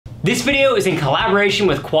This video is in collaboration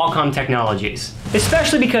with Qualcomm Technologies,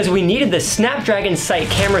 especially because we needed the Snapdragon sight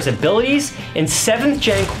camera's abilities and 7th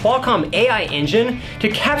gen Qualcomm AI engine to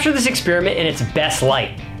capture this experiment in its best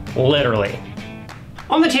light, literally.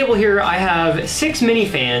 On the table here, I have 6 mini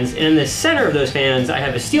fans, and in the center of those fans, I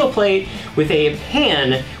have a steel plate with a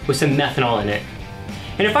pan with some methanol in it.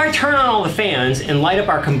 And if I turn on all the fans and light up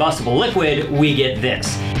our combustible liquid, we get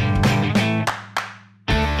this.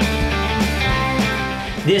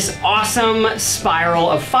 This awesome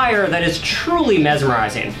spiral of fire that is truly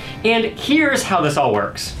mesmerizing. And here's how this all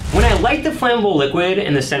works. When I light the flammable liquid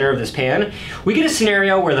in the center of this pan, we get a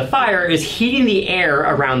scenario where the fire is heating the air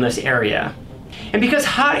around this area. And because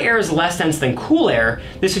hot air is less dense than cool air,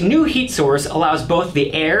 this new heat source allows both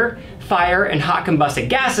the air, fire, and hot combusted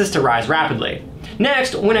gases to rise rapidly.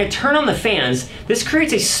 Next, when I turn on the fans, this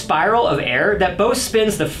creates a spiral of air that both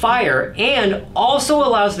spins the fire and also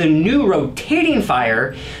allows the new rotating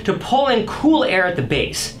fire to pull in cool air at the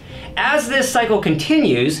base. As this cycle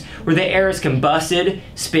continues, where the air is combusted,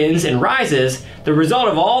 spins, and rises, the result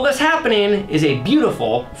of all this happening is a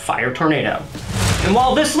beautiful fire tornado. And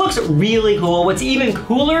while this looks really cool, what's even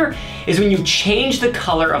cooler is when you change the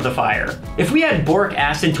color of the fire. If we add boric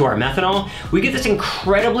acid to our methanol, we get this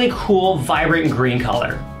incredibly cool, vibrant green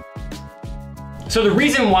color. So the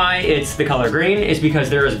reason why it's the color green is because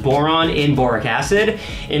there is boron in boric acid,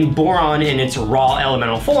 and boron in its raw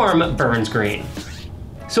elemental form burns green.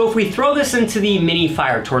 So if we throw this into the mini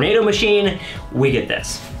fire tornado machine, we get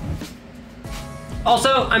this.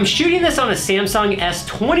 Also, I'm shooting this on a Samsung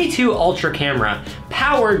S22 Ultra camera,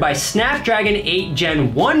 powered by Snapdragon 8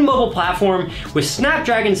 Gen 1 mobile platform with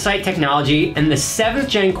Snapdragon sight technology and the 7th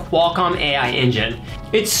gen Qualcomm AI engine.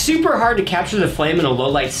 It's super hard to capture the flame in a low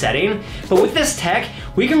light setting, but with this tech,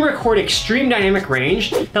 we can record extreme dynamic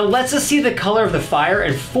range that lets us see the color of the fire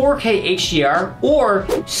in 4K HDR or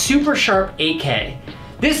super sharp 8K.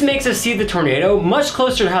 This makes us see the tornado much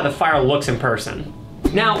closer to how the fire looks in person.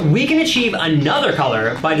 Now, we can achieve another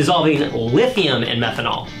color by dissolving lithium in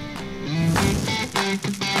methanol.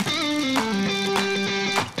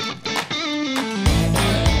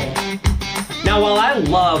 Now, while I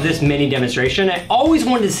love this mini demonstration, I always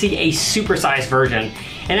wanted to see a supersized version.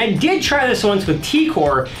 And I did try this once with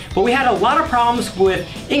T-Core, but we had a lot of problems with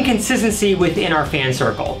inconsistency within our fan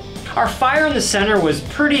circle. Our fire in the center was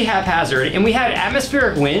pretty haphazard, and we had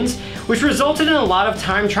atmospheric winds, which resulted in a lot of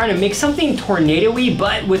time trying to make something tornado-y,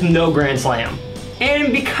 but with no grand slam.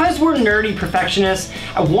 And because we're nerdy perfectionists,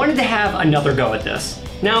 I wanted to have another go at this.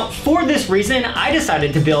 Now, for this reason, I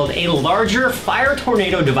decided to build a larger fire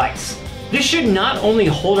tornado device. This should not only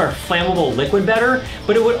hold our flammable liquid better,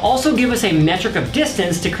 but it would also give us a metric of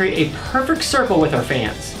distance to create a perfect circle with our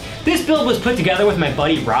fans. This build was put together with my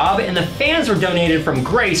buddy Rob, and the fans were donated from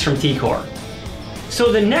Grace from T-Core.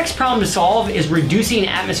 So the next problem to solve is reducing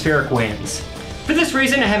atmospheric winds. For this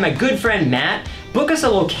reason, I had my good friend Matt book us a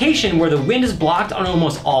location where the wind is blocked on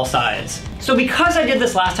almost all sides. So because I did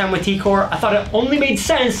this last time with T-Core, I thought it only made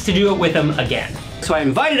sense to do it with him again. So I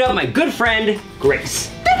invited up my good friend,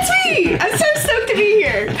 Grace. That's me! I'm so stoked to be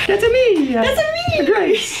here. That's a me! That's a me!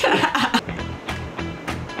 Grace.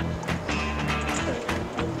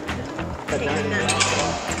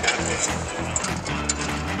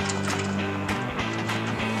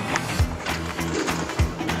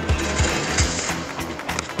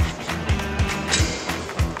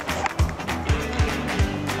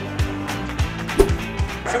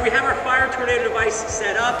 So we have our fire tornado device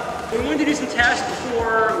set up. We wanted to do some tests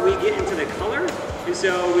before we get into the color. And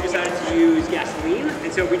so we decided to use gasoline.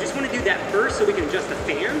 And so we just want to do that first so we can adjust the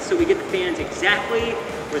fans, so we get the fans exactly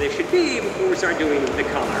where they should be before we start doing the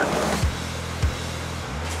color.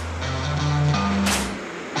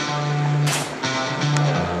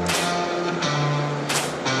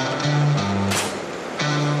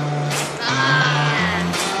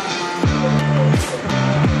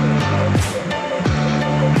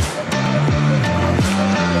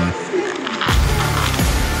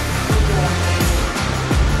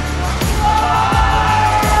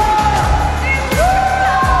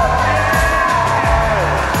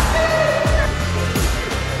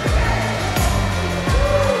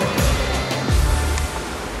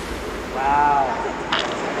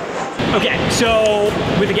 Okay, so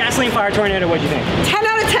with the gasoline fire tornado, what'd you think? 10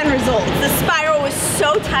 out of 10 results. The spiral was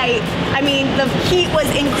so tight. I mean, the heat was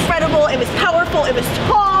incredible. It was powerful. It was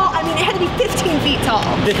tall. I mean, it had to be 15 feet tall.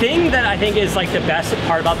 The thing that I think is like the best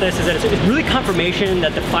part about this is that it's really confirmation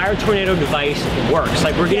that the fire tornado device works.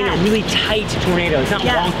 Like we're getting a really tight tornado. It's not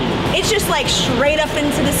wonky. It's just like straight up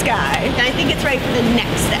into the sky. And I think it's right for the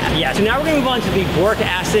next step. Yeah, so now we're gonna move on to the boric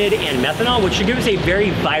acid and methanol, which should give us a very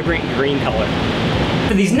vibrant green color.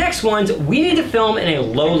 For these next ones, we need to film in a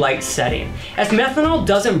low light setting, as methanol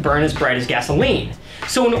doesn't burn as bright as gasoline.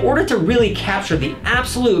 So in order to really capture the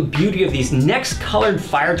absolute beauty of these next colored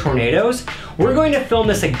fire tornadoes, we're going to film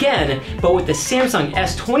this again, but with the Samsung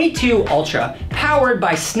S22 Ultra, powered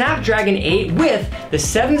by Snapdragon 8 with the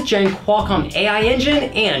 7th gen Qualcomm AI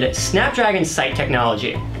engine and Snapdragon sight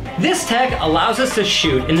technology. This tech allows us to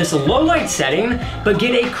shoot in this low light setting, but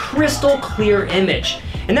get a crystal clear image.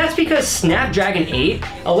 And that's because Snapdragon 8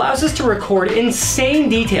 allows us to record insane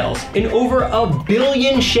details in over 1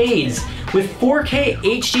 billion shades with 4K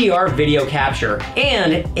HDR video capture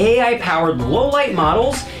and AI-powered low-light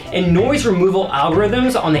models and noise removal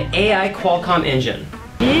algorithms on the AI Qualcomm engine.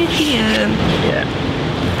 Yeah.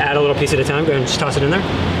 Add a little piece at a time. Go ahead and just toss it in there.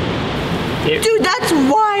 Dude, that's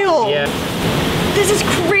wild. Yeah. This is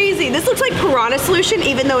crazy. This looks like Piranha Solution,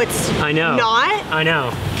 even though it's I know. not. I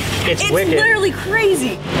know. It's wicked. It's literally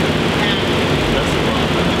crazy.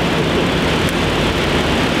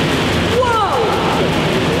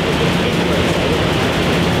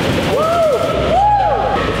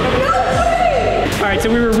 Alright,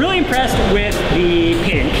 so we were really impressed with the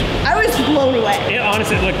pink. I was blown away. It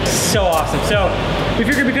honestly looked so awesome. So we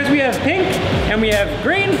figured because we have pink and we have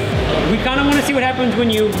green, we kind of want to see what happens when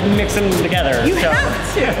you mix them together. You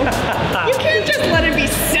have to. You can't just let it be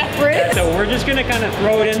separate. So we're just going to kind of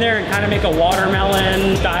throw it in there and kind of make a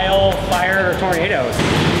watermelon style fire tornadoes.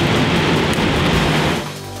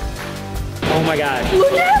 Oh my god.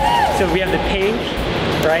 Look at it! So we have the pink,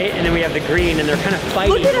 right? And then we have the green, and they're kind of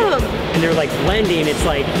fighting. Look at them! And they're like blending. It's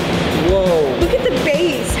like, whoa. Look at the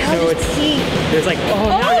base. How so it's pink. There's like,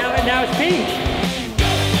 now it's pink.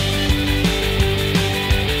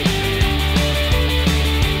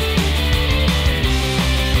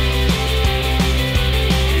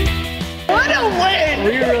 What a win!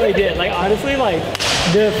 We really did. Like, honestly, like,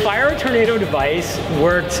 the fire tornado device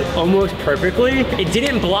worked almost perfectly. It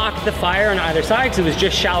didn't block the fire on either side because it was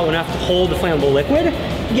just shallow enough to hold the flammable liquid.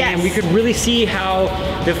 Yes. And we could really see how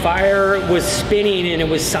the fire was spinning and it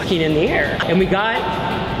was sucking in the air. And we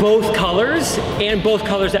got both colors and both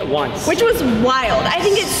colors at once. Which was wild. I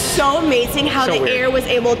think it's so amazing how So the weird. air was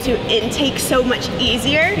able to intake so much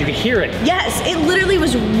easier. You could hear it. Yes, it literally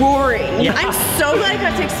was roaring. Yeah. I'm so glad I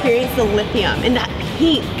got to experience the lithium and that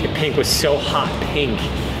pink. The pink was so hot pink.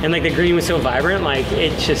 And like the green was so vibrant, like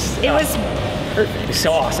it just... It was it was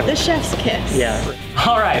so awesome. the chef's kiss. Yeah.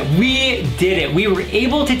 All right, we did it. We were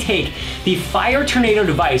able to take the fire tornado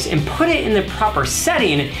device and put it in the proper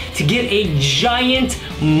setting to get a giant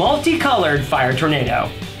multicolored fire tornado.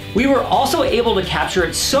 We were also able to capture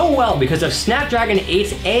it so well because of Snapdragon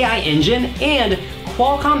 8's AI engine and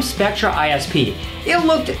Qualcomm Spectra ISP. It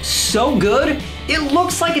looked so good, it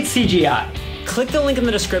looks like it's CGI. Click the link in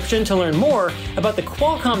the description to learn more about the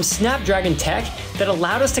Qualcomm Snapdragon tech that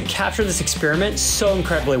allowed us to capture this experiment so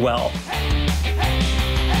incredibly well.